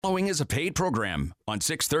Following is a paid program on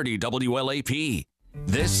 630 WLAP.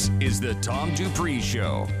 This is the Tom Dupree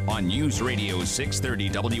Show on News Radio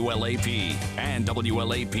 630 WLAP and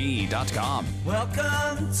WLAP.com.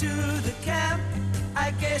 Welcome to the camp. I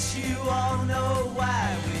guess you all know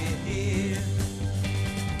why we're here.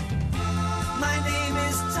 My name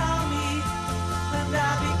is Tommy, and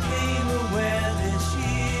I became aware this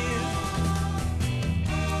year.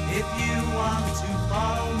 If you want to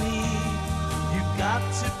follow me, you've got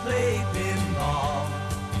to play pinball.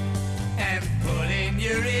 And put in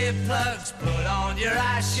your earplugs, put on your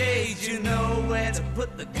eye shades, you know where to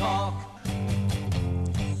put the cork.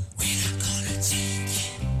 We're not gonna take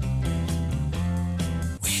it.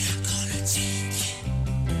 We're not gonna take it.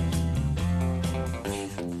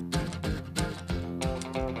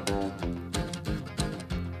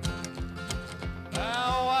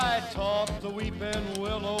 Now I taught the weeping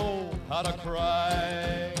willow how to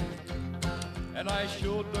cry, and I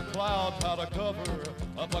showed the clouds how to cover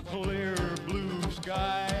up a clear blue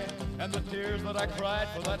sky. And the tears that I cried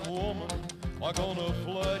for that woman are gonna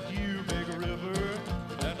flood you, big river,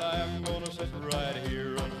 and I'm gonna sit right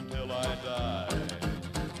here until I die.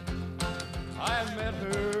 I met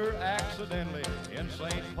her accidentally in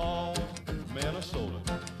St. Paul, Minnesota,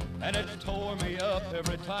 and it tore me up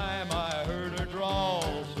every time I heard her drawl,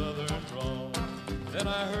 southern drawl. Then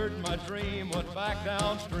I heard my dream went back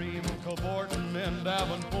downstream, cavorting in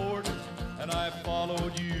Davenport, and I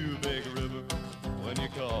followed you, big river, when you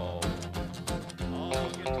called. Oh,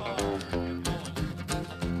 guitar,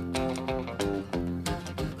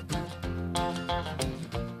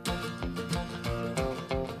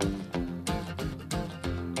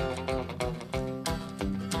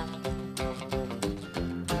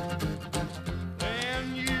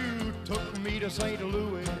 Then you took me to St.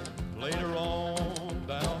 Louis later on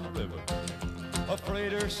down the river. A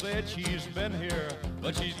freighter said she's been here,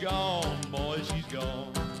 but she's gone, boy, she's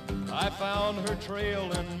gone. I found her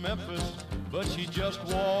trail in Memphis, but she just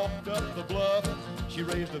walked up the bluff. She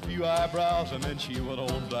raised a few eyebrows and then she went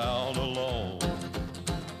on down alone.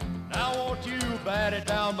 Now won't you bat it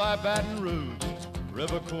down by Baton Rouge,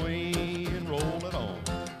 River Queen, roll it on.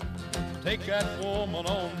 Take that woman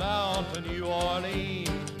on down to New Orleans,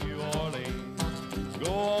 New Orleans.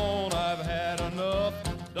 Go on, I've had enough.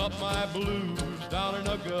 Dump my blues down in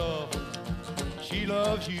the Gulf. She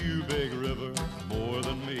loves you, big river, more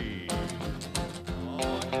than me.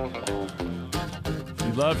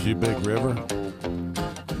 She loves you, big river,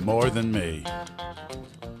 more than me.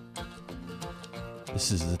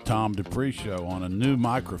 This is the Tom Dupree Show on a new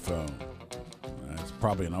microphone. It's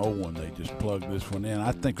probably an old one. They just plugged this one in.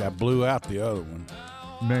 I think I blew out the other one.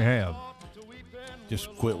 May have.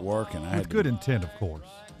 Just quit working. With good intent, of course.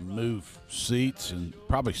 Move seats and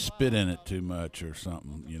probably spit in it too much or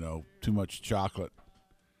something, you know, too much chocolate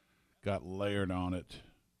got layered on it.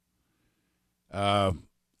 I'm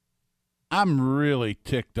really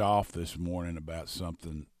ticked off this morning about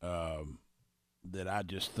something that I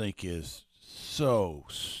just think is so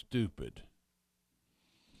stupid.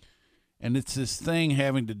 And it's this thing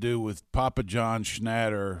having to do with Papa John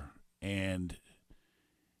Schnatter and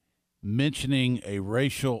mentioning a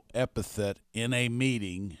racial epithet in a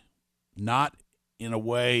meeting, not in a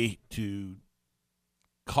way to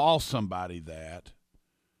call somebody that,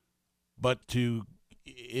 but to,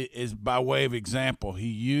 is by way of example, he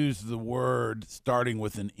used the word starting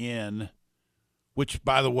with an N, which,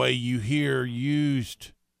 by the way, you hear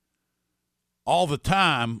used all the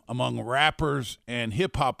time among rappers and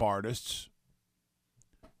hip-hop artists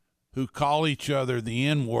who call each other the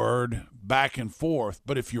N-word back and forth.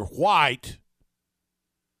 But if you're white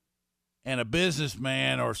and a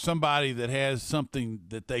businessman or somebody that has something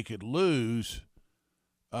that they could lose,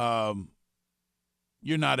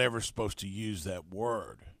 you're not ever supposed to use that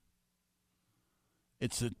word.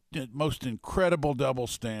 It's the most incredible double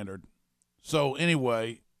standard. So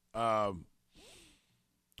anyway, Papa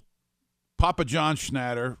John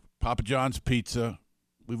Schnatter, Papa John's Pizza,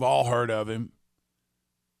 we've all heard of him.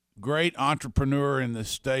 Great entrepreneur in the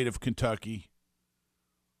state of Kentucky.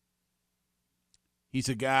 He's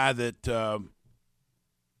a guy that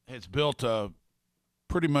has built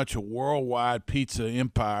pretty much a worldwide pizza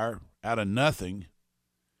empire out of nothing,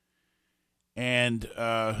 and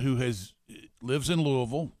who lives in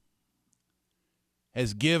Louisville,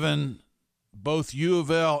 has given both U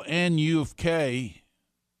of L and U of K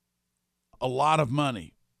a lot of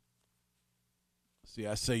money. See,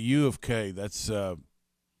 I say U of K, that's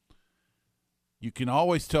you can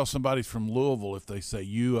always tell somebody's from Louisville if they say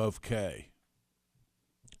U of K.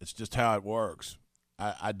 It's just how it works.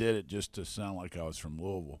 I did it just to sound like I was from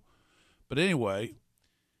Louisville. But anyway,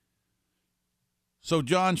 So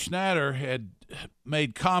John Schnatter had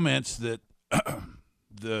made comments that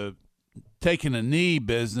the taking a knee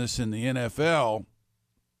business in the NFL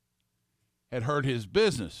had hurt his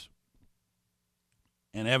business.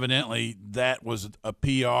 And evidently that was a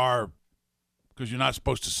PR, because you're not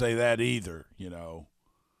supposed to say that either, you know.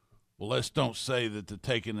 Well, let's don't say that the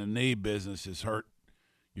taking a knee business has hurt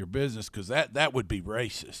your business, because that would be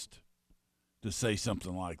racist to say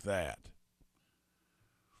something like that.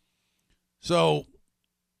 So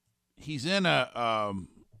he's in a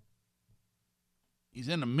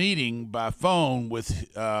meeting by phone with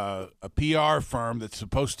a PR firm that's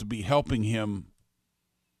supposed to be helping him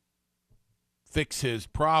fix his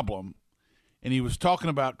problem. And he was talking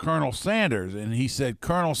about Colonel Sanders, and he said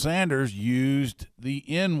Colonel Sanders used the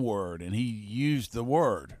N-word, and he used the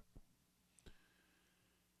word.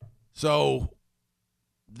 So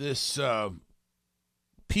this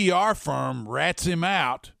PR firm rats him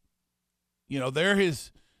out. You know,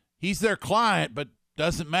 he's their client, but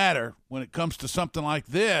doesn't matter. When it comes to something like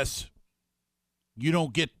this, you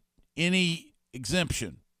don't get any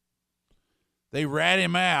exemption. They rat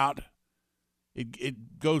him out.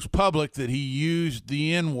 It goes public that he used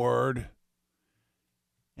the N-word,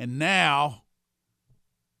 and now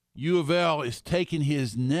U of L is taking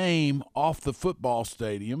his name off the football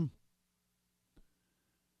stadium.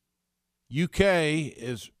 UK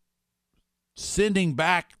is sending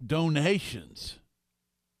back donations.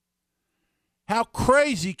 How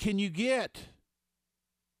crazy can you get?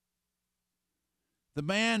 The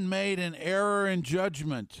man made an error in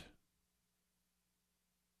judgment.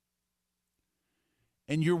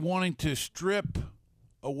 And you're wanting to strip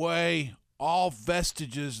away all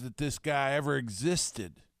vestiges that this guy ever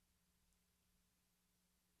existed.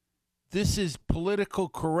 This is political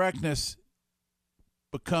correctness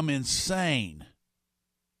become insane.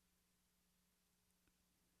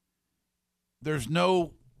 There's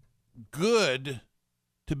no good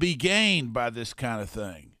to be gained by this kind of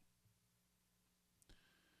thing.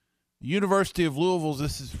 The University of Louisville,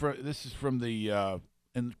 this is from the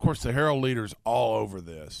and, of course, the Herald Leader's all over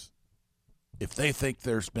this. If they think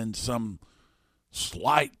there's been some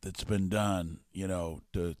slight that's been done, you know,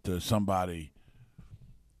 to somebody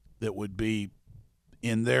that would be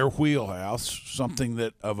in their wheelhouse, something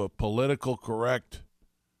that of a political correct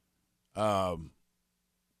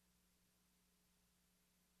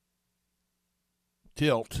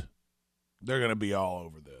tilt, they're going to be all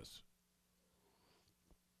over this.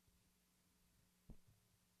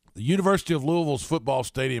 The University of Louisville's football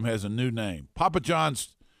stadium has a new name. Papa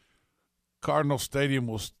John's Cardinal Stadium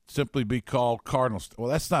will simply be called Cardinal. Well,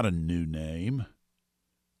 that's not a new name,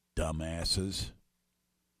 dumbasses.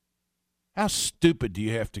 How stupid do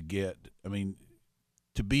you have to get? I mean,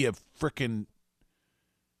 to be a frickin'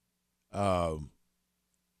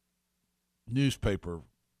 newspaper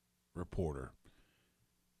reporter.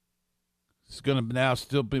 It's going to now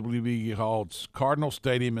still be called Cardinal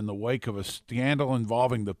Stadium in the wake of a scandal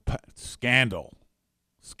involving the scandal.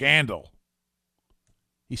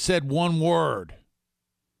 He said one word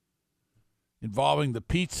involving the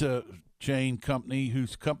pizza chain company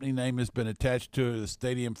whose company name has been attached to the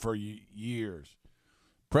stadium for years.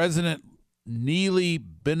 President Neely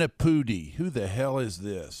Benapudi. Who the hell is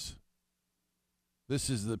this? This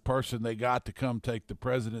is the person they got to come take the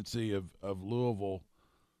presidency of Louisville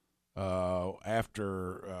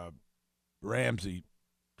after Ramsey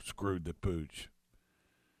screwed the pooch.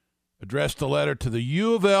 Addressed a letter to the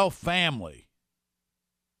U of L family.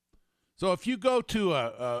 So if you go to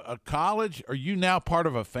a college, are you now part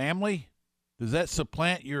of a family? Does that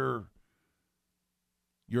supplant your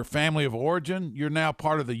family of origin? You're now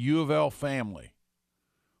part of the U of L family.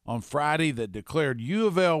 On Friday, that declared U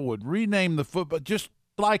of L would rename the football, just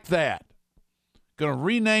like that. Going to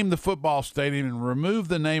rename the football stadium and remove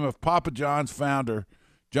the name of Papa John's founder,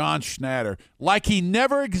 John Schnatter, like he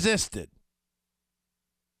never existed.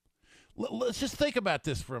 Let's just think about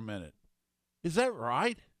this for a minute. Is that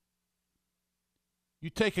right? You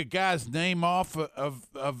take a guy's name off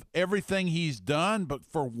of everything he's done, but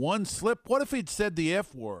for one slip, what if he'd said the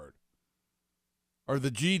F word or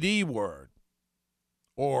the GD word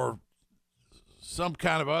or some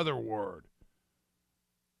kind of other word?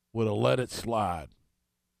 Would have let it slide.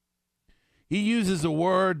 He uses a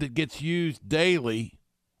word that gets used daily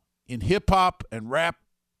in hip-hop and rap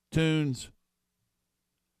tunes,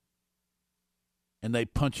 and they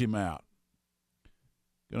punch him out.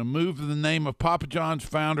 Going to move the name of Papa John's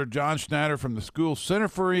founder, John Schnatter, from the school Center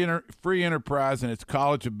for Free Enterprise and its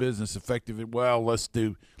College of Business effective. Well, let's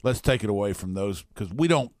take it away from those, because we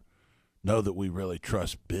don't know that we really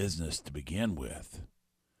trust business to begin with.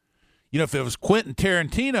 if it was Quentin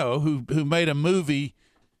Tarantino who made a movie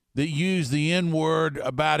that used the N-word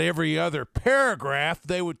about every other paragraph,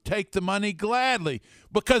 they would take the money gladly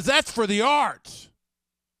because that's for the arts.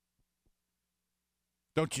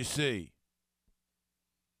 Don't you see?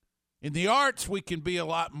 In the arts, we can be a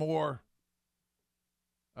lot more,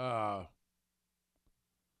 I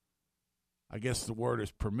guess the word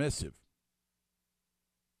is permissive.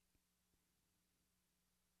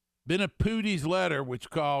 Benaputi's letter, which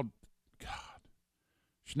called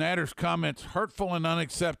Schnatter's comments hurtful and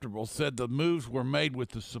unacceptable, said the moves were made with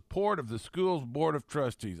the support of the school's board of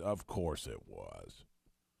trustees. Of course it was.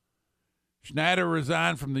 Schnatter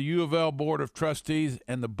resigned from the U of L board of trustees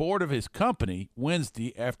and the board of his company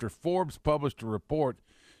Wednesday after Forbes published a report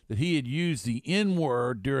that he had used the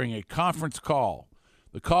N-word during a conference call.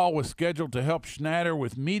 The call was scheduled to help Schnatter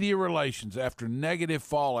with media relations after negative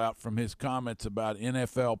fallout from his comments about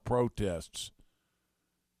NFL protests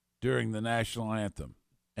during the national anthem.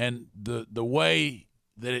 And the way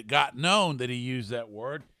that it got known that he used that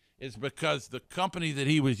word is because the company that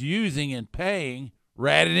he was using and paying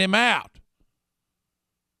ratted him out.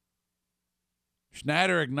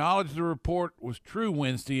 Schnatter acknowledged the report was true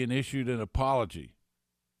Wednesday and issued an apology.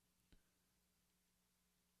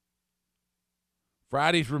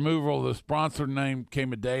 Friday's removal of the sponsor name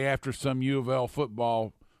came a day after some U of L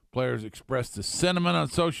football players expressed the sentiment on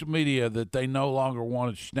social media that they no longer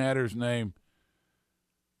wanted Schnatter's name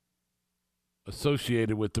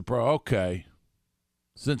associated with the pro. Okay.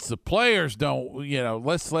 Since the players don't,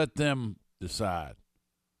 let's let them decide.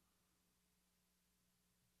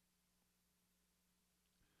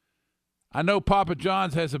 I know Papa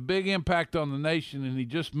John's has a big impact on the nation, and he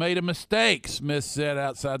just made a mistake, Smith said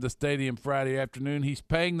outside the stadium Friday afternoon. He's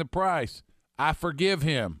paying the price. I forgive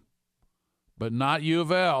him, but not U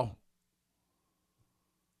of L.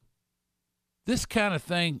 This kind of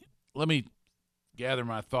thing, let me gather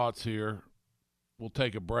my thoughts here. We'll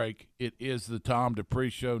take a break. It is the Tom Dupree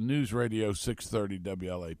Show, News Radio 630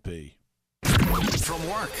 WLAP. From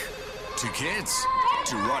work to kids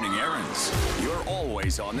to running errands, you're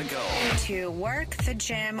always on the go. To work, the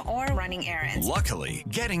gym, or running errands. Luckily,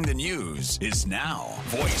 getting the news is now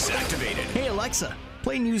voice activated. Hey, Alexa,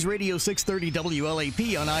 play News Radio 630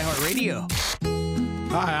 WLAP on iHeartRadio.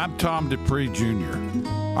 Hi, I'm Tom Dupree Jr.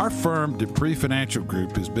 Our firm, Dupree Financial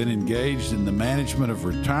Group, has been engaged in the management of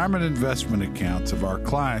retirement investment accounts of our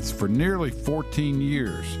clients for nearly 14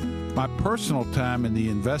 years. My personal time in the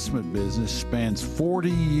investment business spans 40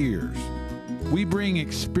 years. We bring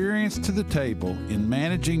experience to the table in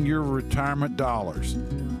managing your retirement dollars.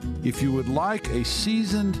 If you would like a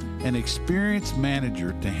seasoned and experienced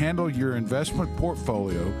manager to handle your investment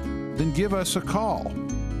portfolio, then give us a call.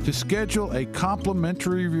 To schedule a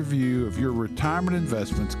complimentary review of your retirement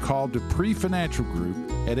investments, call Dupree Financial Group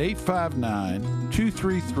at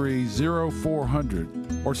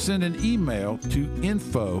 859-233-0400 or send an email to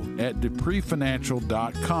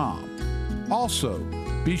info@dupreefinancial.com. Also,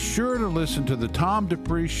 be sure to listen to the Tom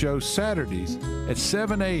Dupree Show Saturdays at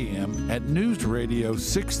 7 a.m. at News Radio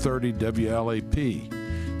 630 WLAP.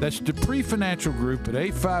 That's Dupree Financial Group at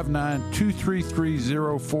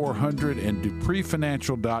 859-233-0400 and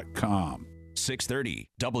dupreefinancial.com. 630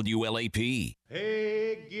 WLAP.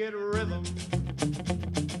 Hey, get rhythm.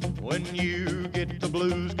 When you get the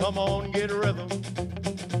blues, come on, get rhythm.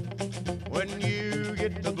 When you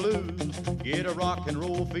get the blues, get a rock and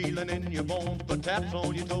roll feeling in your bones, put taps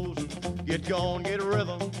on your toes and get gone, get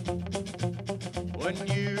rhythm. When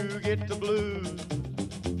you get the blues,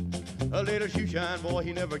 a little shoeshine boy,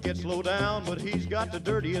 he never gets low down, but he's got the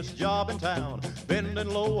dirtiest job in town, bending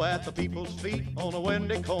low at the people's feet on a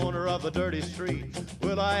windy corner of a dirty street.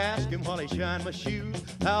 Well, I asked him while he shined my shoes,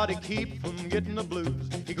 how'd he keep from getting the blues?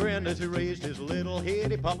 He grinned as he raised his little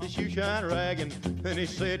head, he popped his shoeshine rag, and he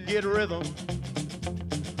said, get rhythm.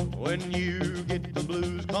 When you get the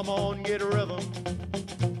blues, come on, get rhythm.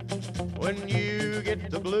 When you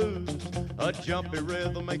get the blues, a jumpy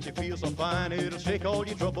rhythm makes you feel so fine. It'll shake all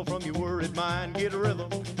your trouble from your worried mind. Get a rhythm.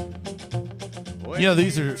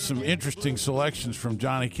 These are some interesting selections from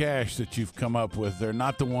Johnny Cash that you've come up with. They're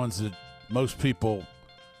not the ones that most people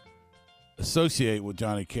associate with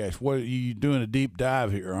Johnny Cash. What, you doing a deep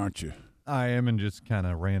dive here, aren't you? I am, and just kind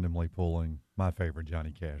of randomly pulling my favorite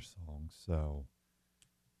Johnny Cash songs. So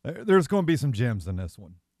there's going to be some gems in this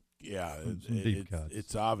one. Yeah, some deep cuts.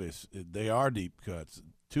 It's obvious. They are deep cuts.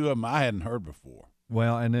 Two of them I hadn't heard before.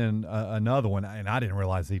 Well, and then another one, and I didn't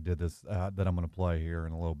realize he did this, that I'm going to play here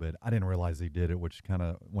in a little bit. I didn't realize he did it, which kind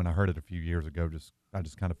of, when I heard it a few years ago, I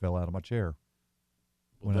just kind of fell out of my chair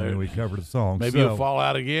when I knew we covered the song. Maybe you'll fall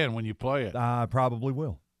out again when you play it. I probably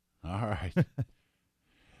will. All right.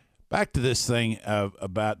 Back to this thing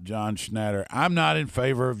about John Schnatter. I'm not in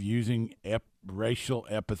favor of using racial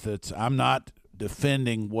epithets. I'm not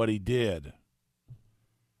defending what he did.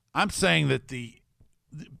 I'm saying that the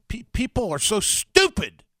people are so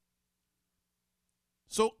stupid,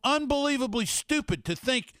 so unbelievably stupid to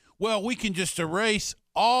think, well, we can just erase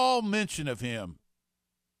all mention of him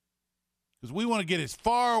because we want to get as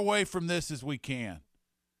far away from this as we can.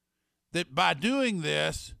 That by doing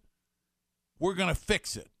this, we're going to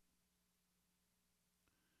fix it.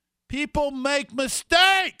 People make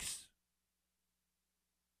mistakes.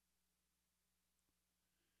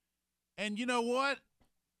 And you know what?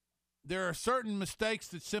 There are certain mistakes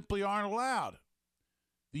that simply aren't allowed.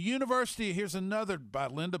 The university, here's another by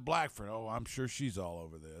Linda Blackford. Oh, I'm sure she's all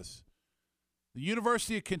over this. The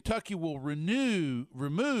University of Kentucky will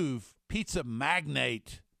remove pizza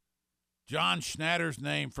magnate John Schnatter's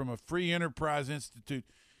name from a free enterprise institute.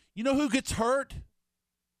 You know who gets hurt?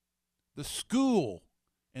 The school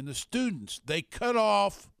and the students. They cut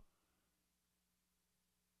off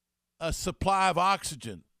a supply of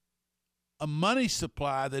oxygen, a money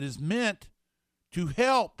supply that is meant to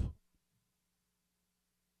help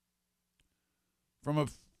from a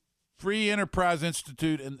free enterprise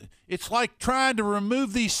institute. And it's like trying to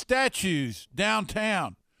remove these statues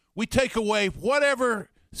downtown. We take away whatever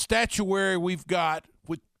statuary we've got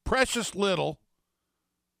with precious little.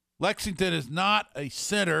 Lexington is not a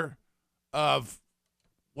center of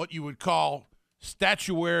what you would call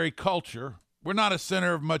statuary culture. We're not a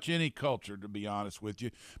center of much any culture, to be honest with you.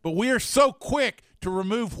 But we are so quick to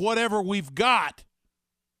remove whatever we've got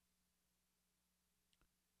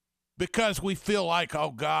because we feel like,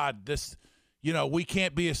 oh, God, this, we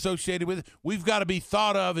can't be associated with it. We've got to be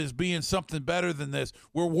thought of as being something better than this.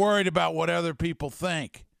 We're worried about what other people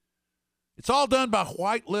think. It's all done by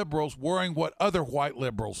white liberals worrying what other white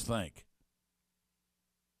liberals think.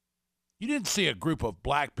 You didn't see a group of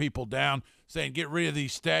black people down saying, get rid of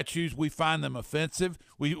these statues. We find them offensive.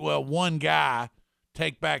 One guy,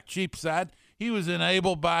 Take Back Cheapside, he was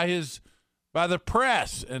enabled by the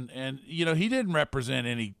press. And he didn't represent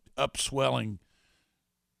any upswelling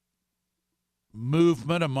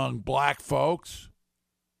movement among black folks.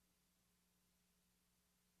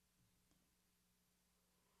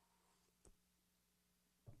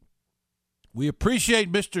 We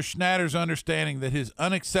appreciate Mr. Schnatter's understanding that his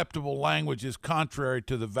unacceptable language is contrary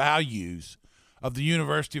to the values of the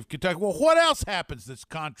University of Kentucky. Well, what else happens that's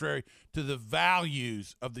contrary to the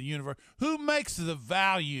values of the university? Who makes the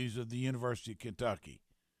values of the University of Kentucky?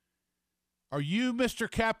 Are you, Mr.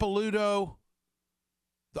 Capilouto,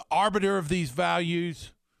 the arbiter of these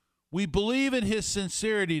values? We believe in his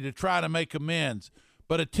sincerity to try to make amends,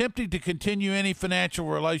 but attempting to continue any financial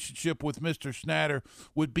relationship with Mr. Schnatter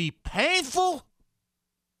would be painful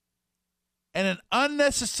and an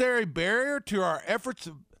unnecessary barrier to our efforts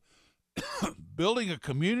of building a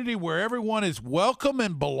community where everyone is welcome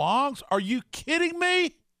and belongs. Are you kidding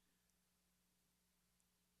me?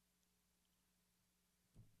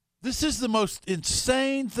 This is the most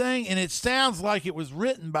insane thing, and it sounds like it was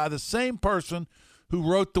written by the same person who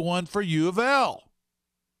wrote the one for U of L.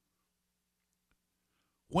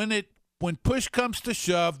 When push comes to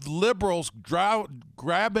shove, the liberals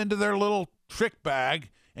grab into their little trick bag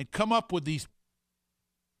and come up with these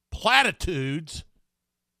platitudes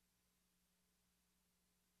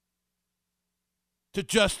to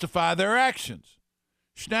justify their actions.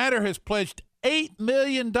 Schnatter has pledged $8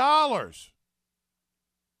 million to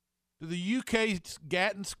the UK's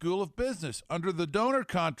Gatton School of Business. Under the donor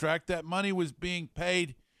contract, that money was being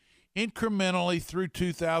paid incrementally through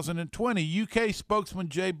 2020. UK spokesman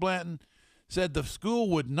Jay Blanton said the school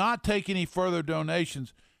would not take any further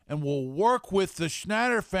donations and will work with the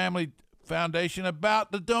Schnatter Family Foundation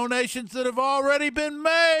about the donations that have already been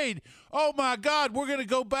made. Oh, my God, we're going to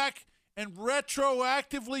go back and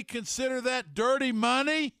retroactively consider that dirty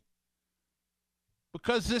money?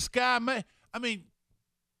 Because this guy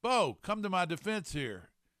Bo, come to my defense here.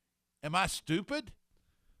 Am I stupid?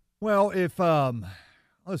 Well, if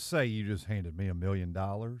let's say you just handed me $1 million.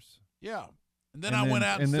 Yeah. And then I went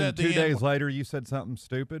out and said then 2 days later you said something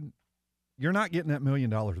stupid. You're not getting that $1 million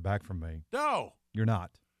back from me. No. You're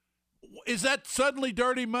not. Is that suddenly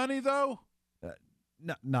dirty money, though?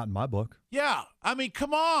 Not in my book. Yeah.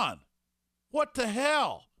 Come on. What the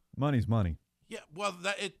hell? Money's money. Yeah, well,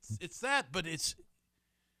 it's that, but it's –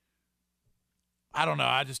 I don't know.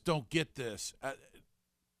 I just don't get this.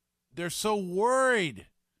 They're so worried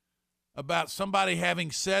about somebody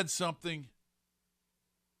having said something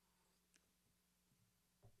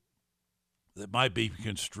that might be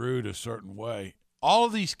construed a certain way. All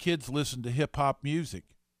of these kids listen to hip-hop music.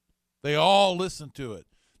 They all listen to it.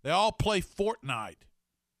 They all play Fortnite.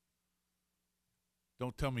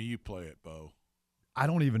 Don't tell me you play it, Bo. I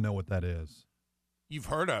don't even know what that is. You've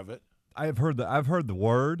heard of it. I've heard the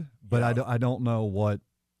word, but Yeah. I don't know what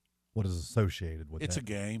is associated with it. It's a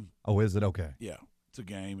game. Oh, is it? Okay. Yeah, it's a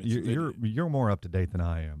game. It's You're more up to date than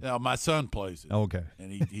I am. Now, my son plays it. Okay.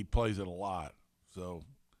 And he plays it a lot. So,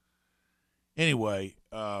 anyway,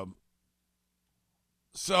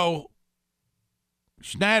 so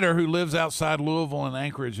Schnatter, who lives outside Louisville and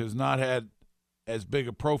Anchorage, has not had as big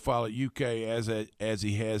a profile at UK as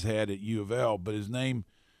he has had at U of L, but his name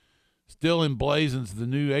still emblazons the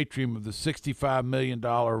new atrium of the $65 million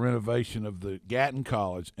renovation of the Gatton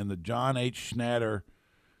College and the John H. Schnatter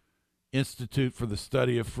Institute for the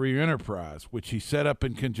Study of Free Enterprise, which he set up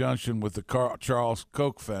in conjunction with the Charles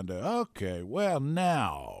Koch Foundation. Okay, well,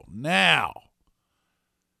 now,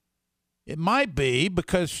 it might be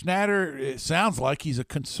because Schnatter, it sounds like he's a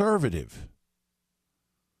conservative.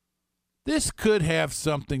 This could have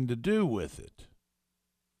something to do with it.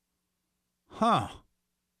 Huh.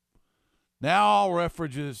 Now all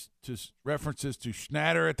references to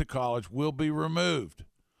Schnatter at the college will be removed,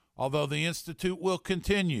 although the institute will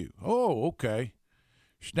continue. Oh, okay.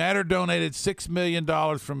 Schnatter donated $6 million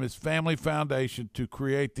from his family foundation to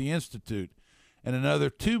create the institute and another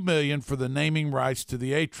 $2 million for the naming rights to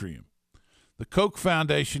the atrium. The Koch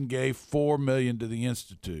Foundation gave $4 million to the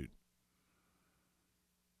institute.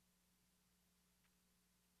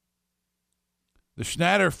 The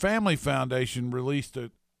Schnatter Family Foundation released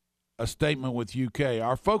a statement with UK.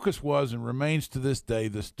 Our focus was and remains to this day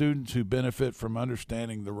the students who benefit from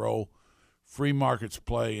understanding the role free markets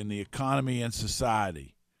play in the economy and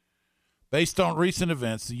society. Based on recent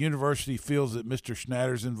events, the university feels that Mr.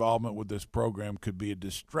 Schnatter's involvement with this program could be a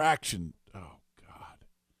distraction,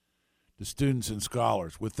 to students and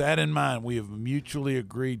scholars. With that in mind, we have mutually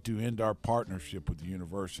agreed to end our partnership with the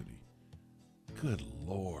university. Good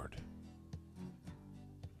Lord.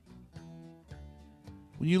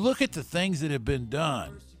 When you look at the things that have been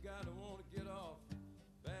done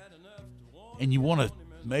and you want to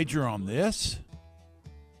major on this,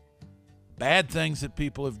 bad things that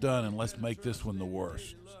people have done, and let's make this one the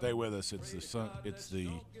worst. Stay with us. It's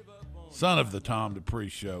the son of the Tom Dupree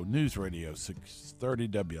Show, News Radio 630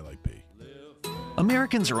 WLAP.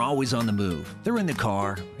 Americans are always on the move. They're in the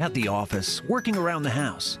car, at the office, working around the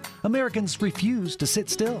house. Americans refuse to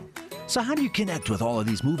sit still. So how do you connect with all of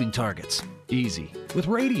these moving targets? Easy. With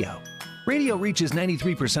radio. Radio reaches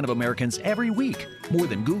 93% of Americans every week, more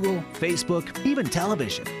than Google, Facebook, even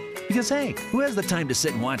television. Because hey, who has the time to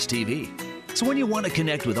sit and watch TV? So when you want to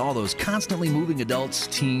connect with all those constantly moving adults,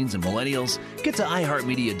 teens, and millennials, get to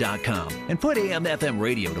iHeartMedia.com and put AM/FM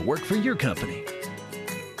radio to work for your company.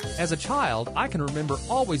 As a child, I can remember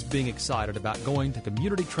always being excited about going to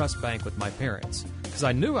Community Trust Bank with my parents, because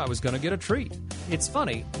I knew I was going to get a treat. It's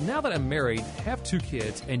funny, now that I'm married, have 2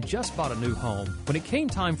 kids, and just bought a new home, when it came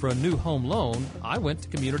time for a new home loan, I went to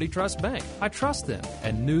Community Trust Bank. I trust them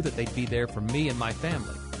and knew that they'd be there for me and my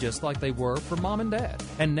family, just like they were for Mom and Dad.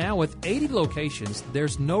 And now with 80 locations,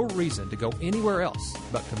 there's no reason to go anywhere else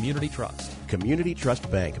but Community Trust. Community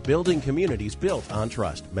Trust Bank, building communities built on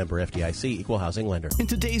trust. Member FDIC, equal housing lender. In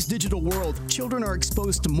today's digital world, children are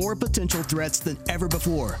exposed to more potential threats than ever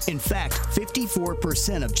before. In fact,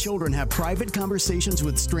 54% of children have private conversations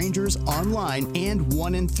with strangers online, and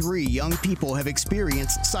 1 in 3 young people have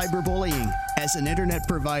experienced cyberbullying. As an internet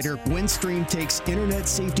provider, Windstream takes internet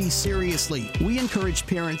safety seriously. We encourage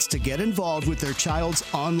parents to get involved with their child's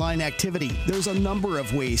online activity. There's a number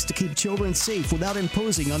of ways to keep children safe without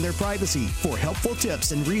imposing on their privacy. For helpful tips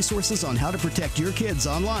and resources on how to protect your kids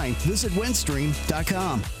online, visit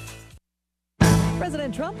Windstream.com.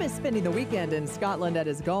 President Trump is spending the weekend in Scotland at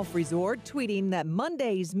his golf resort, tweeting that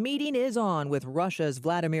Monday's meeting is on with Russia's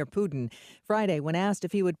Vladimir Putin. Friday, when asked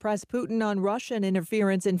if he would press Putin on Russian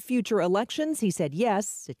interference in future elections, he said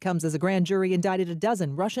yes. It comes as a grand jury indicted a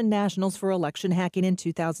dozen Russian nationals for election hacking in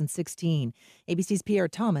 2016. ABC's Pierre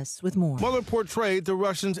Thomas with more. Mueller portrayed the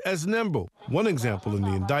Russians as nimble. One example in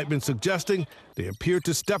the indictment suggesting they appeared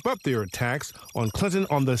to step up their attacks on Clinton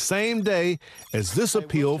on the same day as this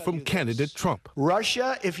appeal from candidate Trump.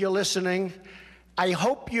 Russia, if you're listening, I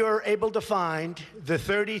hope you're able to find the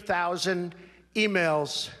 30,000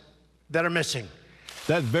 emails that are missing.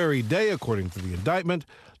 That very day, according to the indictment,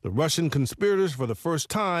 the Russian conspirators for the first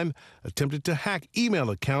time attempted to hack email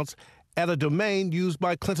accounts at a domain used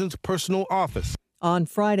by Clinton's personal office. On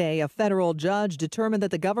Friday, a federal judge determined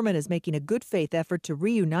that the government is making a good faith effort to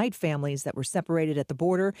reunite families that were separated at the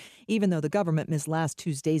border, even though the government missed last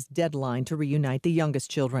Tuesday's deadline to reunite the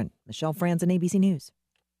youngest children. Michelle Franzen, ABC News.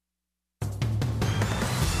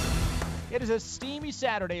 It is a steamy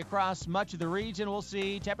Saturday across much of the region. We'll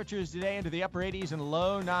see temperatures today into the upper 80s and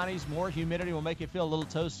low 90s. More humidity will make it feel a little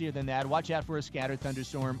toastier than that. Watch out for a scattered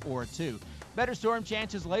thunderstorm or two. Better storm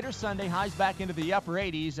chances later Sunday, highs back into the upper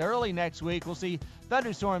 80s. Early next week, we'll see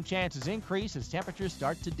thunderstorm chances increase as temperatures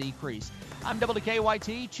start to decrease. I'm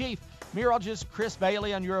WKYT Chief Meteorologist Chris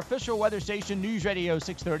Bailey on your official weather station, News Radio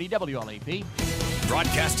 630 WLAP.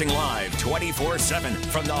 Broadcasting live 24/7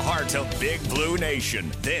 from the heart of Big Blue Nation.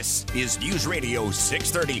 This is News Radio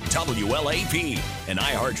 630 WLAP, an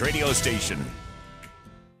iHeart radio station.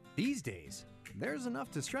 These days, there's enough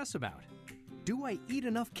to stress about. Do I eat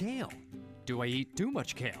enough kale? Do I eat too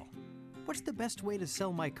much kale? What's the best way to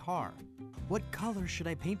sell my car? What color should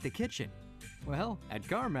I paint the kitchen? Well, at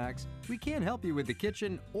CarMax, we can't help you with the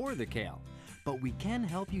kitchen or the kale, but we can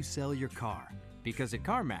help you sell your car. Because at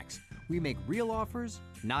CarMax, we make real offers,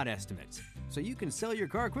 not estimates, so you can sell your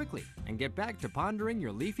car quickly and get back to pondering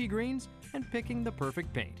your leafy greens and picking the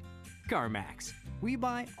perfect paint. CarMax, we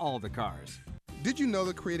buy all the cars. Did you know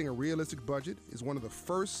that creating a realistic budget is one of the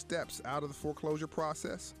first steps out of the foreclosure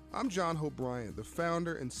process? I'm John Hope Bryant, the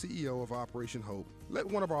founder and CEO of Operation Hope. Let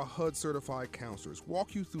one of our HUD-certified counselors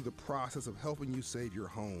walk you through the process of helping you save your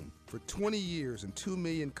home. For 20 years and 2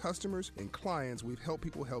 million customers and clients, we've helped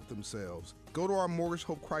people help themselves. Go to our Mortgage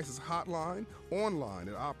Hope Crisis Hotline, online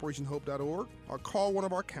at operationhope.org, or call one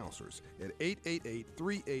of our counselors at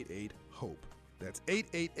 888-388-HOPE. That's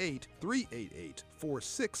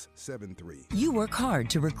 888-388-4673. You work hard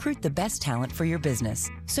to recruit the best talent for your business,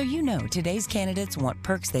 so you know today's candidates want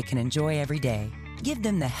perks they can enjoy every day. Give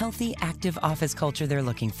them the healthy, active office culture they're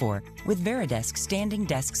looking for with Veridesk Standing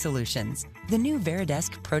Desk Solutions. The new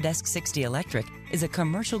Veridesk ProDesk 60 Electric is a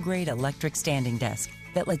commercial-grade electric standing desk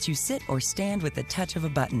that lets you sit or stand with the touch of a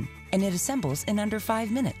button, and it assembles in under 5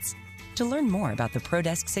 minutes. To learn more about the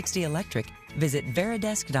ProDesk 60 Electric, visit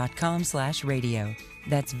veridesk.com/radio.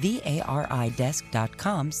 That's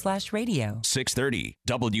VARIdesk.com/radio. 630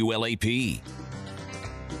 WLAP.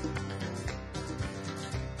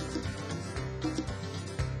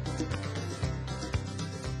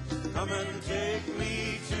 Come and take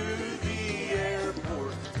me to the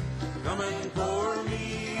airport. Come and pour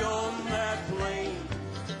me on that plane.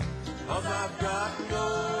 'Cause I've got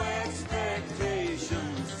no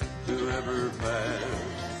expectations to ever pass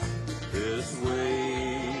this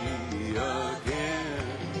way again.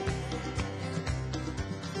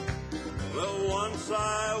 Well, once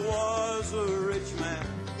I was a rich man,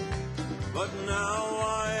 but now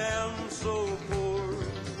I am so poor.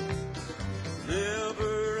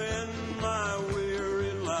 Never in my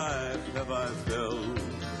weary life have I felt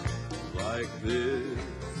like this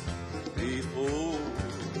before.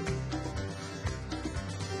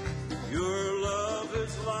 Your love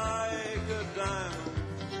is like a diamond,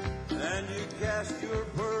 and you cast your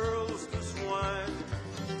pearls to swine.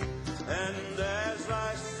 And as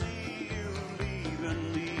I see you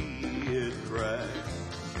leaving me, it cracks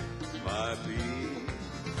my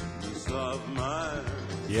peace of mind.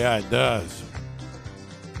 Yeah, it does.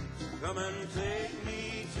 Come and take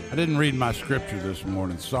me to I didn't read my scripture this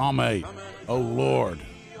morning. Psalm 8. O Lord,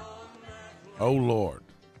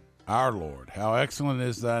 our Lord, how excellent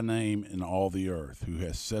is thy name in all the earth, who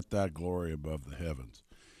has set thy glory above the heavens.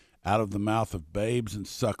 Out of the mouth of babes and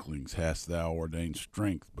sucklings hast thou ordained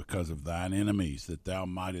strength because of thine enemies, that thou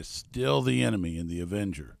mightest still the enemy and the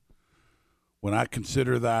avenger. When I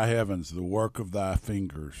consider thy heavens, the work of thy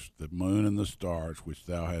fingers, the moon and the stars which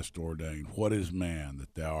thou hast ordained, what is man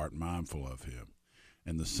that thou art mindful of him,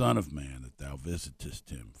 and the son of man that thou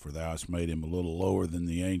visitest him? For thou hast made him a little lower than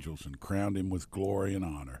the angels, and crowned him with glory and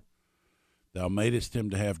honor. Thou madest him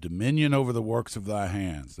to have dominion over the works of thy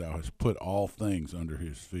hands. Thou hast put all things under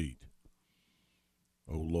his feet.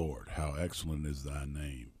 O Lord, how excellent is thy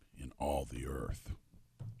name in all the earth.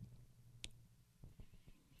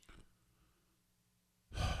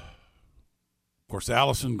 Of course,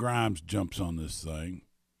 Allison Grimes jumps on this thing.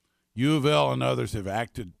 U of L and others have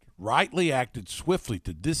rightly acted swiftly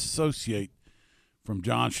to disassociate from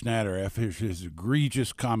John Schnatter after his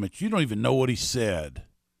egregious comments. You don't even know what he said.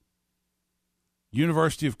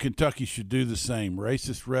 University of Kentucky should do the same.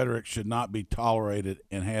 Racist rhetoric should not be tolerated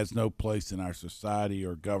and has no place in our society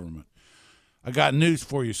or government. I got news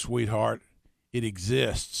for you, sweetheart. It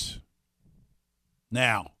exists.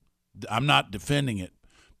 Now, I'm not defending it,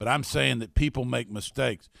 but I'm saying that people make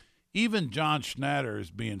mistakes. Even John Schnatter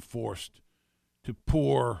is being forced to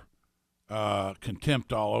pour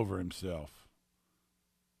contempt all over himself.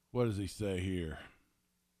 What does he say here?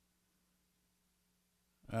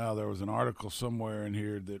 Oh, there was an article somewhere in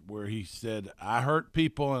here where he said, I hurt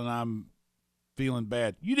people and I'm feeling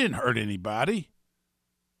bad. You didn't hurt anybody.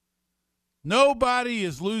 Nobody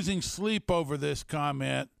is losing sleep over this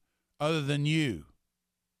comment other than you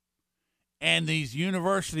and these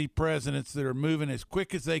university presidents that are moving as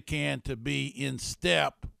quick as they can to be in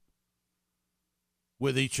step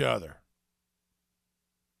with each other.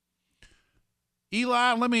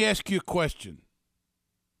 Eli, let me ask you a question.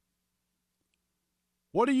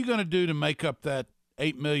 What are you going to do to make up that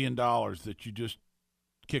 $8 million that you just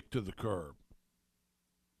kicked to the curb?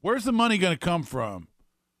 Where's the money going to come from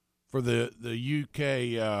for the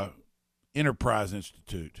UK Enterprise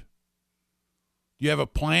Institute? Do you have a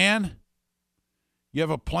plan? You have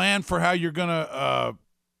a plan for how you're going to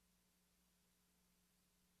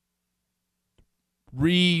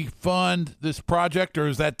refund this project, or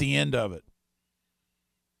is that the end of it?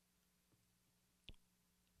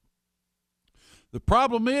 The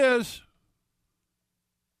problem is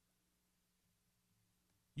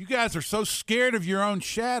you guys are so scared of your own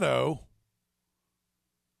shadow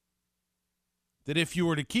that if you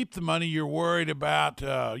were to keep the money, you're worried about,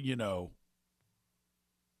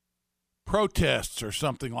 protests or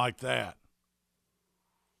something like that.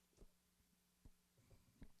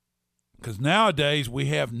 Because nowadays we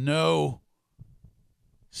have no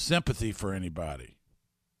sympathy for anybody.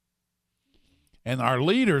 And our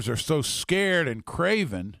leaders are so scared and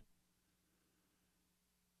craven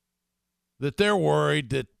that they're worried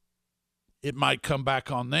that it might come back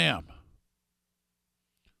on them.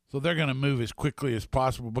 So they're going to move as quickly as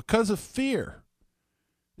possible because of fear.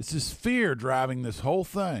 It's this fear driving this whole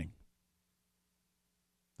thing.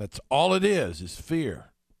 That's all it is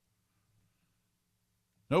fear.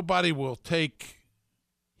 Nobody will take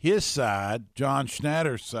his side, John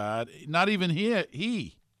Schnatter's side, not even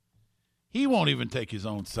he. He won't even take his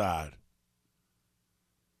own side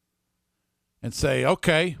and say,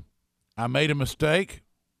 okay, I made a mistake,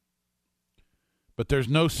 but there's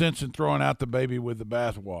no sense in throwing out the baby with the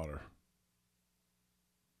bathwater.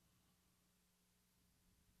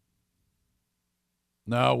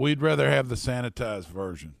 No, we'd rather have the sanitized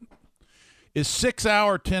version. Is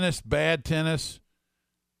 6-hour tennis bad tennis?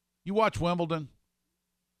 You watch Wimbledon?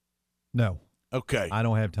 No. Okay. I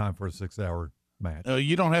don't have time for a 6-hour match.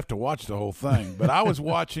 You don't have to watch the whole thing, but I was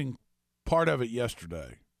watching part of it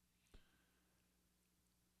yesterday.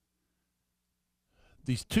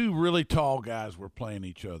 These two really tall guys were playing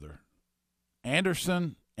each other,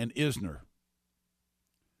 Anderson and Isner.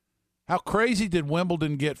 How crazy did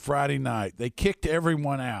Wimbledon get Friday night? They kicked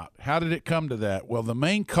everyone out. How did it come to that? Well, the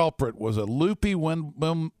main culprit was a loopy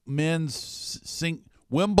Wimbledon men's singles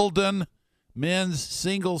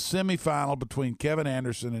semifinal between Kevin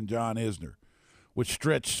Anderson and John Isner, which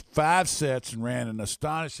stretched 5 sets and ran an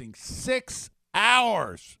astonishing 6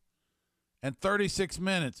 hours and 36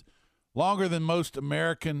 minutes, longer than most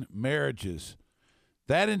American marriages.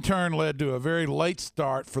 That, in turn, led to a very late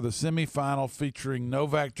start for the semifinal featuring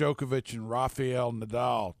Novak Djokovic and Rafael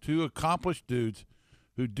Nadal, two accomplished dudes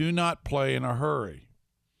who do not play in a hurry.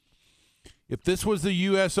 If this was the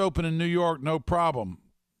U.S. Open in New York, no problem.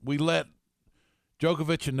 We let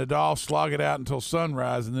Djokovic and Nadal slog it out until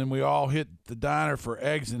sunrise, and then we all hit the diner for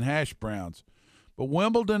eggs and hash browns. But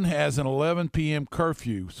Wimbledon has an 11 p.m.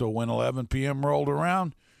 curfew, so when 11 p.m. rolled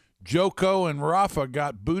around, Joko and Rafa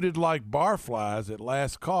got booted like barflies at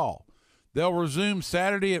last call. They'll resume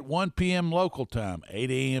Saturday at 1 p.m. local time,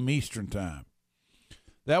 8 a.m. Eastern time.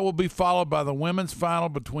 That will be followed by the women's final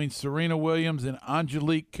between Serena Williams and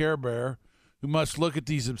Angelique Kerber, who must look at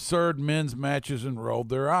these absurd men's matches and roll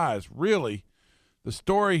their eyes. Really, the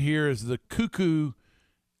story here is the cuckoo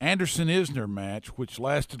Anderson-Isner match, which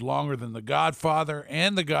lasted longer than The Godfather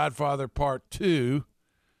and The Godfather Part 2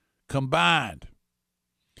 combined,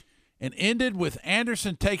 and ended with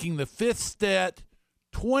Anderson taking the 5th set,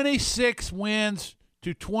 26 wins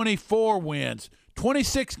to 24 wins,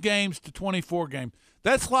 26 games to 24 games.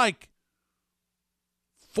 That's like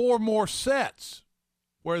 4 more sets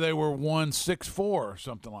where they were won 6-4 or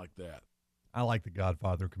something like that. I like the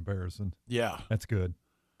Godfather comparison. Yeah. That's good.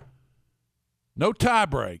 No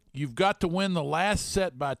tiebreak. You've got to win the last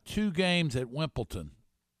set by 2 games at Wimbledon.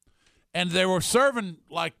 And they were serving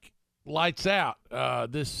like lights out.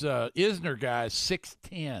 This Isner guy is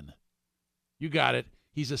 6'10". You got it.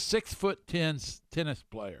 He's a 6'10" tennis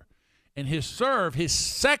player. And his serve, his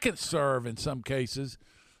second serve in some cases,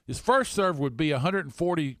 his first serve would be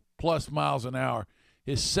 140 plus miles an hour.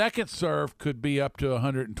 His second serve could be up to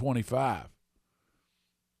 125.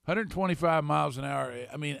 125 miles an hour.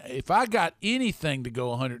 I mean, if I got anything to go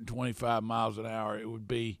 125 miles an hour, it would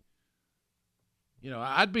be,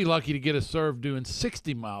 I'd be lucky to get a serve doing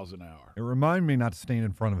 60 miles an hour. It reminded me not to stand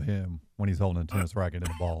in front of him when he's holding a tennis racket and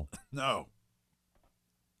a ball. No.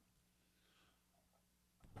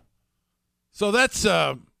 So that's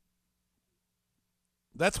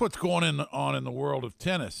what's going on in the world of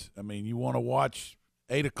tennis. I mean, you want to watch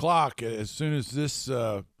 8 o'clock. As soon as this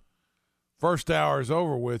first hour is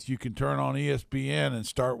over with, you can turn on ESPN and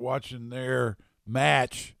start watching their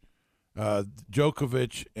match,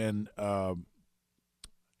 Djokovic and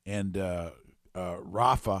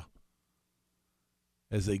Rafa,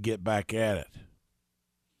 as they get back at it.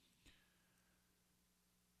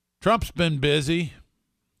 Trump's been busy.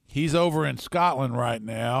 He's over in Scotland right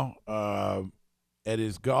now at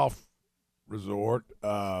his golf resort.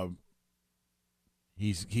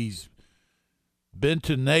 He's been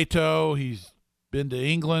to NATO. He's been to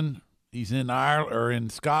England. He's in Ireland or in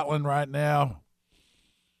Scotland right now.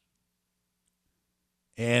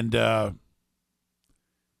 And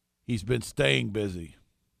he's been staying busy.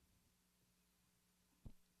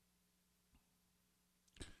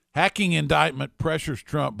 Hacking indictment pressures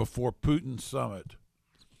Trump before Putin summit.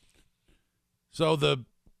 So the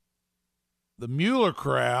Mueller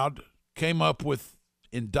crowd came up with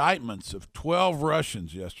indictments of 12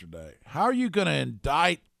 Russians yesterday. How are you going to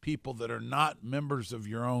indict people that are not members of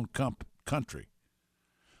your own country?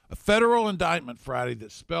 A federal indictment Friday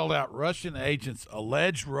that spelled out Russian agents'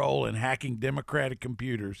 alleged role in hacking Democratic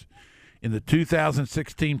computers in the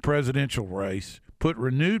 2016 presidential race put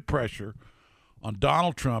renewed pressure on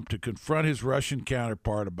Donald Trump to confront his Russian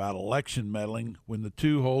counterpart about election meddling when the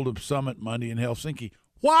two hold a summit Monday in Helsinki.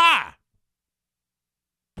 Why?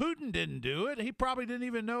 Putin didn't do it. He probably didn't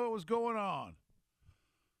even know it was going on.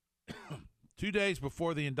 2 days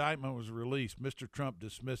before the indictment was released, Mr. Trump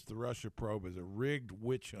dismissed the Russia probe as a rigged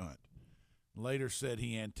witch hunt. Later said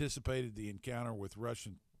he anticipated the encounter with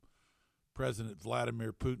Russian President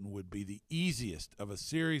Vladimir Putin would be the easiest of a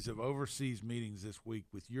series of overseas meetings this week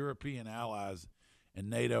with European allies and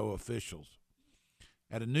NATO officials.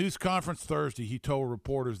 At a news conference Thursday, he told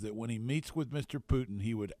reporters that when he meets with Mr. Putin,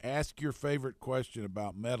 he would ask your favorite question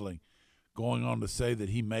about meddling, going on to say that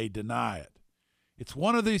he may deny it. It's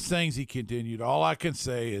one of these things, he continued. All I can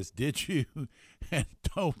say is, did you? And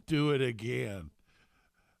don't do it again.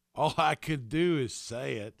 All I can do is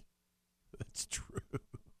say it. That's true.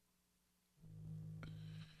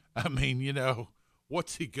 I mean, you know,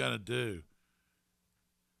 what's he going to do?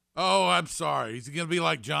 Oh, I'm sorry. Is he going to be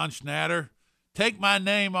like John Schnatter? Take my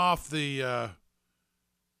name off the,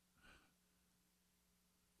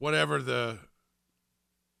 whatever the,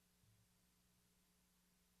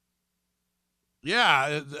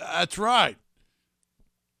 yeah, that's right.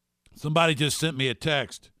 Somebody just sent me a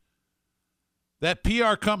text. That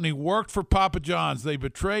PR company worked for Papa John's. They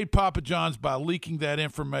betrayed Papa John's by leaking that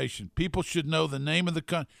information. People should know the name of the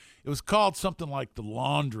company. It was called something like the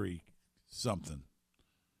Laundry something.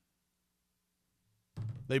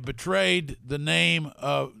 They betrayed the name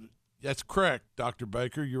of, that's correct, Dr.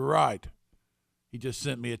 Baker, you're right. He just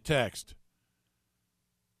sent me a text.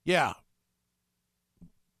 Yeah,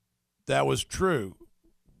 that was true.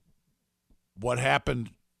 What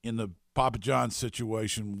happened in the Papa John's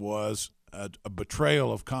situation was a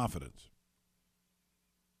betrayal of confidence.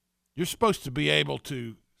 You're supposed to be able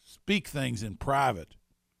to speak things in private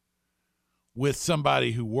with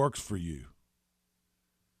somebody who works for you,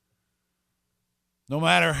 no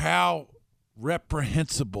matter how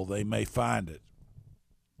reprehensible they may find it.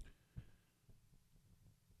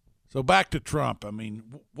 So back to Trump. I mean,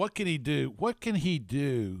 what can he do? What can he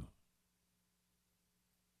do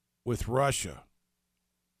with Russia?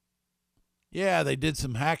 Yeah, they did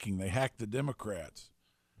some hacking. They hacked the Democrats.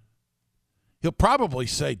 He'll probably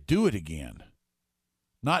say, do it again,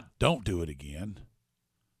 not don't do it again.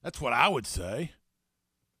 That's what I would say.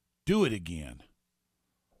 Do it again.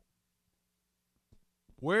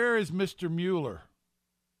 Where is Mr. Mueller?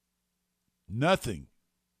 Nothing.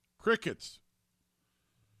 Crickets.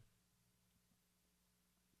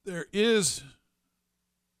 There is...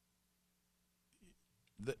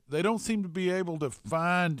 They don't seem to be able to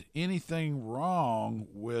find anything wrong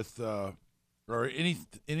with, or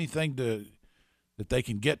anything that they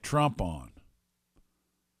can get Trump on.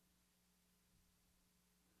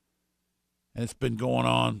 And it's been going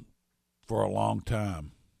on for a long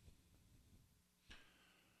time.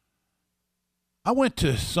 I went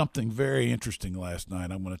to something very interesting last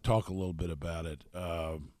night. I'm going to talk a little bit about it.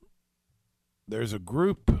 There's a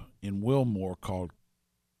group in Wilmore called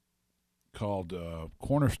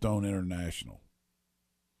Cornerstone International.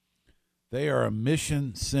 They are a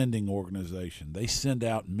mission-sending organization. They send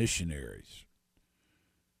out missionaries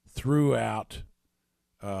throughout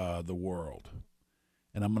the world.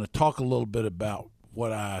 And I'm going to talk a little bit about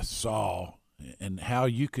what I saw and how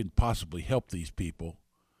you could possibly help these people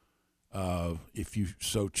if you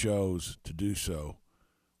so chose to do so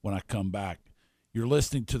when I come back. You're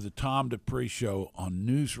listening to the Tom Dupree Show on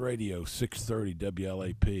News Radio 630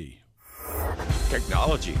 WLAP.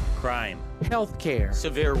 Technology. Crime. Healthcare.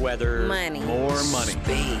 Severe weather. Money. More money.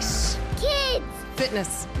 Space. Kids.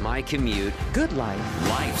 Fitness. My commute. Good life.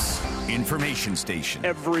 Life's information station.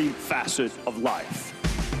 Every facet of life.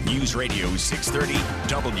 News Radio 630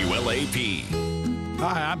 WLAP.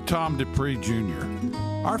 Hi, I'm Tom Dupree Jr.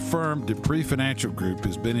 Our firm, Dupree Financial Group,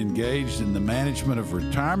 has been engaged in the management of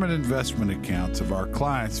retirement investment accounts of our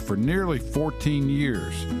clients for nearly 14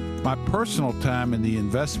 years. My personal time in the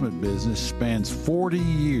investment business spans 40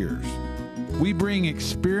 years. We bring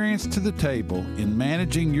experience to the table in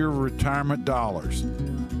managing your retirement dollars.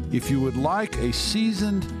 If you would like a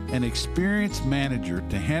seasoned and experienced manager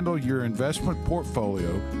to handle your investment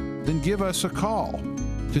portfolio, then give us a call.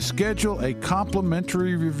 To schedule a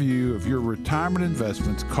complimentary review of your retirement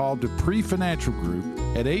investments, call Dupree Financial Group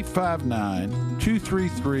at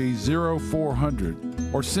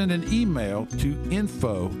 859-233-0400 or send an email to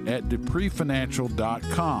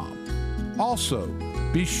info@dupreefinancial.com. Also,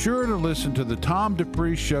 be sure to listen to the Tom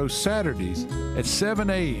Dupree Show Saturdays at 7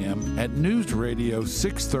 a.m. at News Radio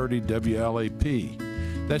 630 WLAP.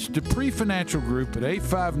 That's Dupree Financial Group at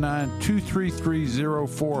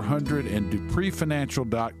 859-233-0400 and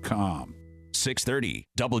dupreefinancial.com. 630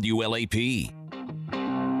 WLAP.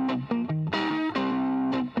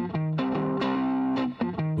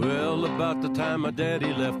 Well, about the time my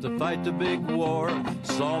daddy left to fight the big war,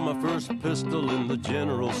 saw my first pistol in the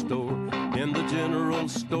general store. In the general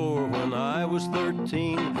store when I was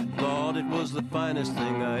 13, thought it was the finest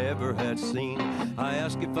thing I ever had seen. I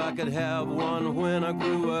asked if I could have one when I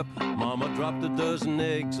grew up. Mama dropped a dozen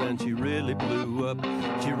eggs and she really blew up.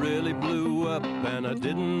 She really blew up and I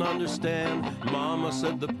didn't understand. Mama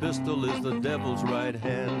said the pistol is the devil's right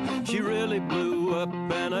hand. She really blew up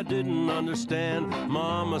and I didn't understand.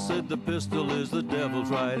 Mama said the pistol is the devil's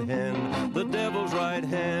right hand. The devil's right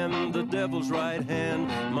hand, the devil's right hand.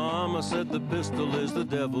 Mama said the pistol is the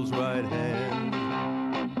devil's right hand.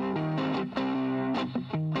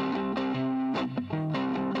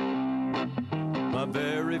 My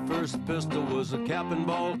very first pistol was a cap and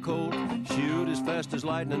ball Colt. Shoot as fast as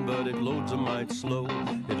lightning, but it loads a mite slow.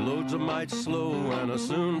 It loads a mite slow, and I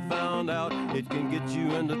soon found out it can get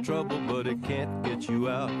you into trouble, but it can't get you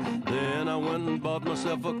out. Then I went and bought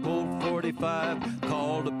myself a Colt 45,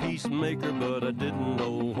 called a peacemaker, but I didn't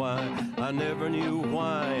know why. I never knew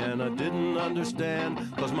why, and I didn't understand,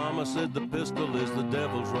 'cause Mama said the pistol is the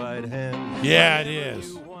devil's right hand. Yeah, it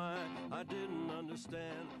is.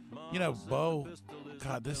 You know, Bo,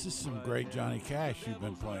 God, this is some great Johnny Cash you've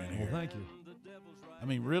been playing here. Well, thank you. I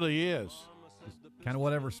mean, really is. Kind of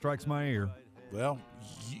whatever strikes my ear. Well,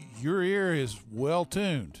 your ear is well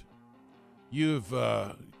tuned. You've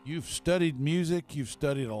studied music. You've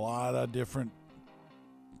studied a lot of different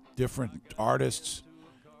artists,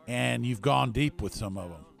 and you've gone deep with some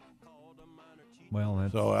of them. Well,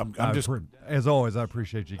 that's, so I'm just as always. I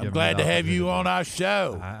appreciate you. I'm glad to have you on our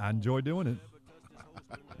show. I enjoy doing it.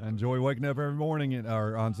 I enjoy waking up every morning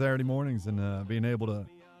or on Saturday mornings and being able to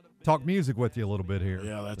talk music with you a little bit here.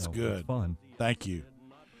 Yeah, that's so good. It's fun. Thank you.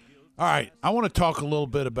 All right, I want to talk a little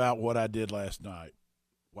bit about what I did last night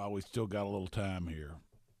while we still got a little time here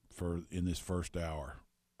in this first hour.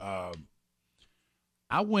 I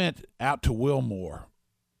went out to Wilmore.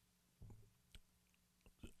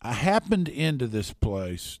 I happened into this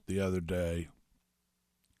place the other day.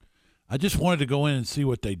 I just wanted to go in and see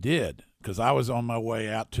what they did, because I was on my way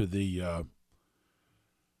out to the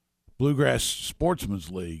Bluegrass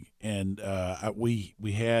Sportsman's League, and we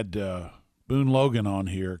had Boone Logan on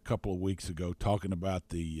here a couple of weeks ago talking about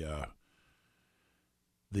the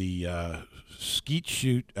skeet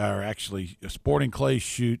shoot, or actually a sporting clays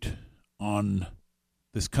shoot on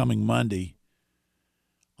this coming Monday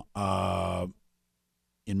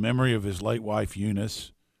in memory of his late wife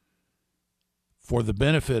Eunice, for the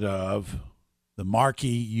benefit of the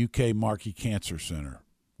UK Markey Cancer Center,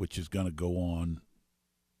 which is going to go on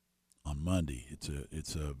Monday.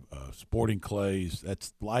 It's a sporting clays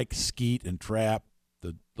that's like skeet and trap.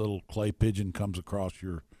 The little clay pigeon comes across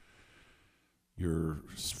your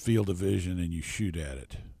field of vision and you shoot at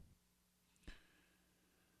it.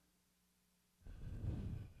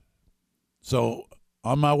 So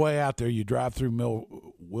on my way out there, you drive through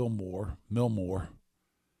Millmore.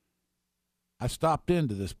 I stopped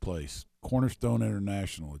into this place, Cornerstone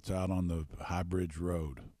International. It's out on the High Bridge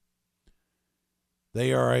Road.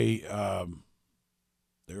 They are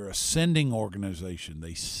they're a sending organization.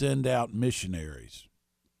 They send out missionaries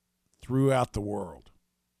throughout the world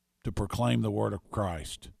to proclaim the word of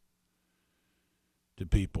Christ to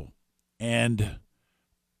people. And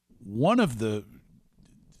one of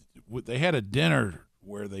they had a dinner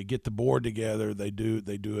where they get the board together. They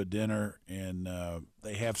do a dinner, and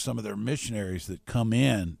they have some of their missionaries that come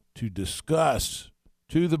in to discuss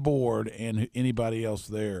to the board and anybody else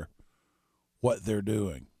there what they're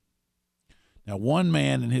doing. Now, one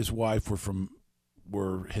man and his wife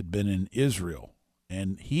had been in Israel,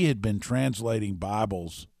 and he had been translating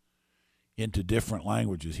Bibles into different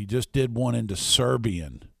languages. He just did one into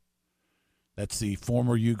Serbian. That's the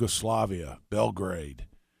former Yugoslavia, Belgrade.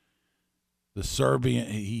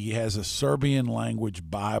 He has a Serbian language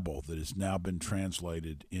Bible that has now been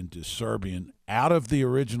translated into Serbian out of the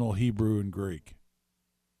original Hebrew and Greek.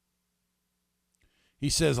 He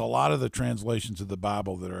says a lot of the translations of the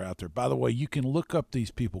Bible that are out there. By the way, you can look up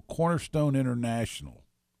these people, Cornerstone International.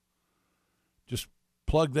 Just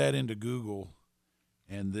plug that into Google,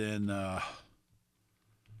 and then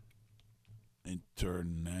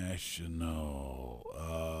international.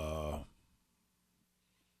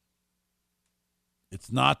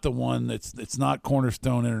 It's not the one it's not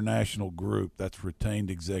Cornerstone International Group. That's Retained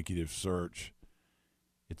Executive Search.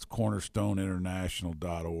 It's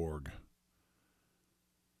cornerstoneinternational.org.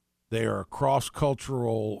 They are a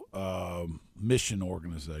cross-cultural mission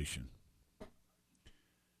organization.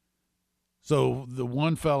 So the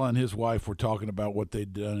one fella and his wife were talking about what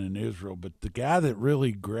they'd done in Israel, but the guy that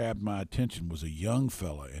really grabbed my attention was a young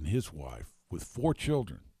fella and his wife with 4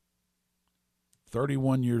 children,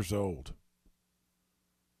 31 years old.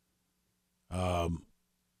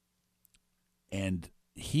 And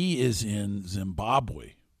he is in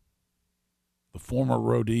Zimbabwe, the former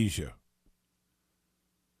Rhodesia,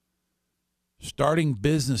 starting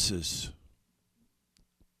businesses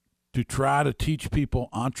to try to teach people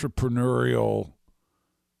entrepreneurial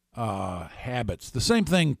habits. The same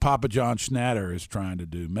thing Papa John Schnatter is trying to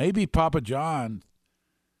do. Maybe Papa John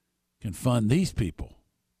can fund these people.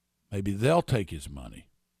 Maybe they'll take his money.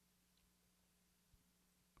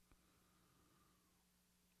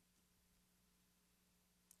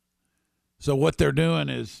 So what they're doing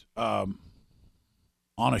is, on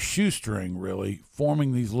a shoestring, really,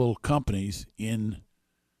 forming these little companies in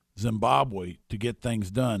Zimbabwe to get things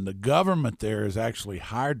done. The government there has actually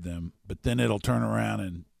hired them, but then it'll turn around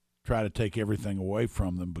and try to take everything away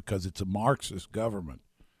from them because it's a Marxist government.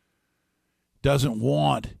 Doesn't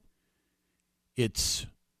want its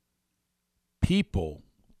people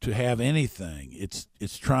to have anything.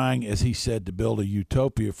 It's trying, as he said, to build a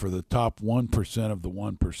utopia for the top 1% of the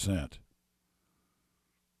 1%.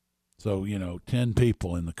 So, 10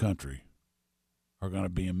 people in the country are going to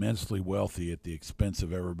be immensely wealthy at the expense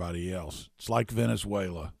of everybody else. It's like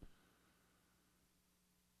Venezuela.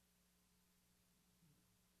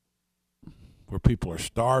 Where people are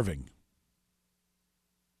starving.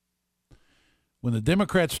 When the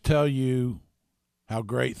Democrats tell you how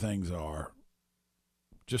great things are,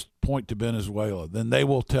 just point to Venezuela. Then they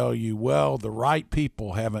will tell you, well, the right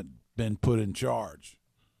people haven't been put in charge.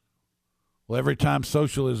 Well, every time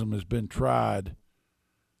socialism has been tried,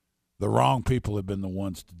 the wrong people have been the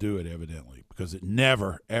ones to do it, evidently, because it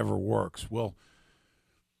never, ever works. Well,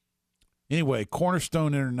 anyway,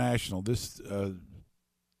 Cornerstone International, this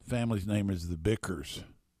family's name is the Bickers.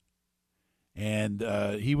 And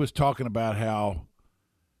he was talking about how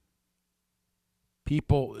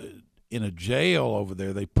people in a jail over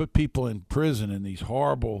there, they put people in prison in these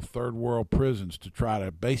horrible third world prisons to try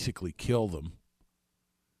to basically kill them.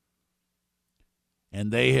 And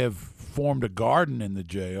they have formed a garden in the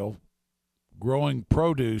jail, growing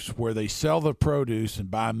produce where they sell the produce and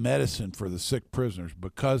buy medicine for the sick prisoners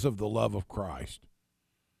because of the love of Christ.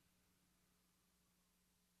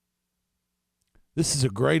 This is a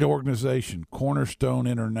great organization, Cornerstone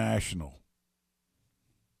International.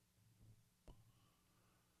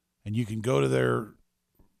 And you can go to their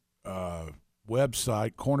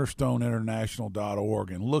website,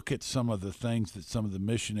 cornerstoneinternational.org, and look at some of the things that some of the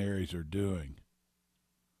missionaries are doing.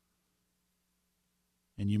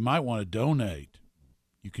 And you might want to donate.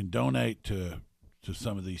 You can donate to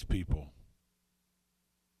some of these people.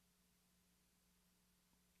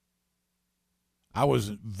 I was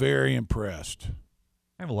very impressed.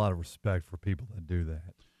 I have a lot of respect for people that do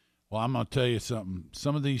that. Well, I'm going to tell you something.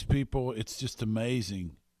 Some of these people, it's just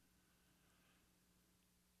amazing.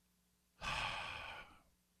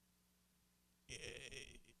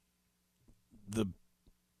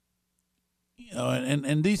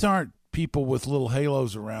 And these aren't people with little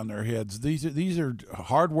halos around their heads. These are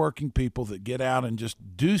hardworking people that get out and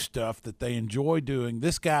just do stuff that they enjoy doing.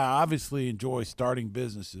 This guy obviously enjoys starting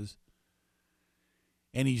businesses,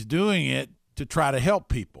 and he's doing it to try to help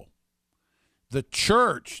people. The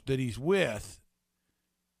church that he's with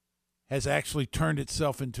has actually turned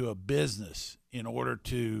itself into a business in order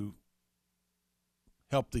to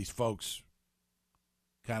help these folks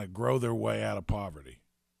kind of grow their way out of poverty.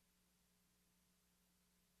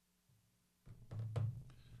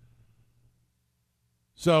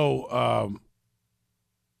 So,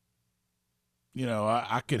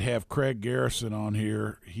 I could have Craig Garrison on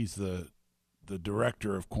here. He's the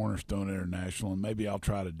director of Cornerstone International, and maybe I'll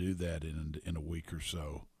try to do that in a week or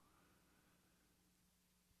so.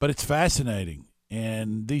 But it's fascinating,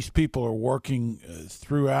 and these people are working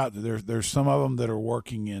throughout. There's some of them that are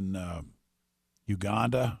working in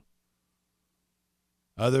Uganda.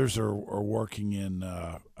 Others are working in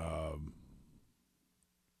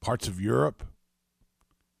parts of Europe,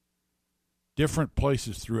 different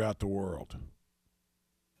places throughout the world.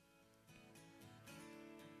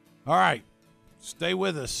 All right, stay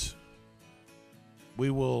with us. We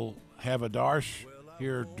will have Adarsh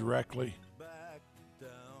here directly.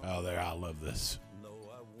 Oh, there, I love this.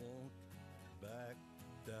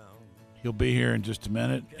 He'll be here in just a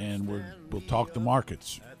minute, and we'll talk the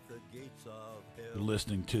markets. You're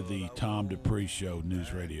listening to the Tom Dupree Show,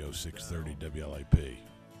 News Radio 630 WLAP.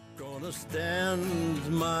 Gonna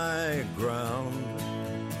stand my ground,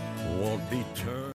 won't be turned.